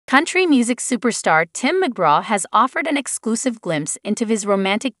Country music superstar Tim McGraw has offered an exclusive glimpse into his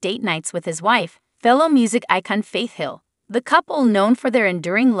romantic date nights with his wife, fellow music icon Faith Hill. The couple, known for their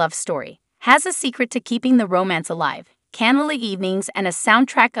enduring love story, has a secret to keeping the romance alive: candlelit evenings and a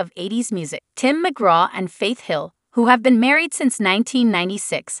soundtrack of 80s music. Tim McGraw and Faith Hill, who have been married since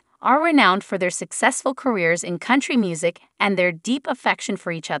 1996, are renowned for their successful careers in country music and their deep affection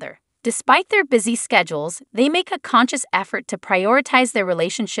for each other. Despite their busy schedules, they make a conscious effort to prioritize their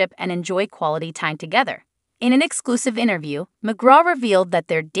relationship and enjoy quality time together. In an exclusive interview, McGraw revealed that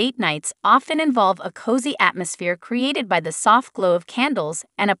their date nights often involve a cozy atmosphere created by the soft glow of candles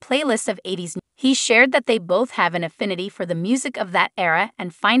and a playlist of 80s music. He shared that they both have an affinity for the music of that era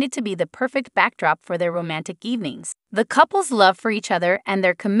and find it to be the perfect backdrop for their romantic evenings. The couple's love for each other and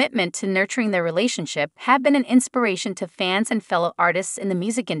their commitment to nurturing their relationship have been an inspiration to fans and fellow artists in the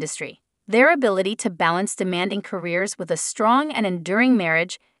music industry. Their ability to balance demanding careers with a strong and enduring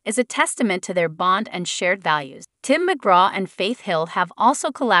marriage is a testament to their bond and shared values. Tim McGraw and Faith Hill have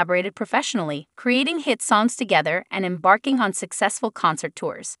also collaborated professionally, creating hit songs together and embarking on successful concert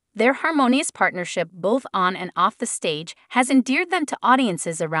tours. Their harmonious partnership, both on and off the stage, has endeared them to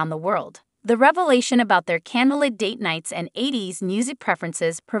audiences around the world. The revelation about their candlelit date nights and 80s music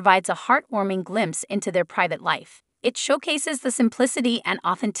preferences provides a heartwarming glimpse into their private life. It showcases the simplicity and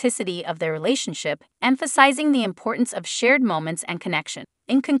authenticity of their relationship, emphasizing the importance of shared moments and connection.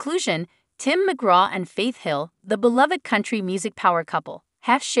 In conclusion, Tim McGraw and Faith Hill, the beloved country music power couple,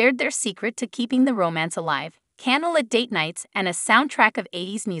 have shared their secret to keeping the romance alive: candlelit date nights and a soundtrack of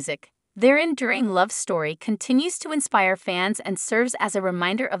 80s music. Their enduring love story continues to inspire fans and serves as a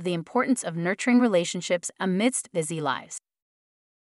reminder of the importance of nurturing relationships amidst busy lives.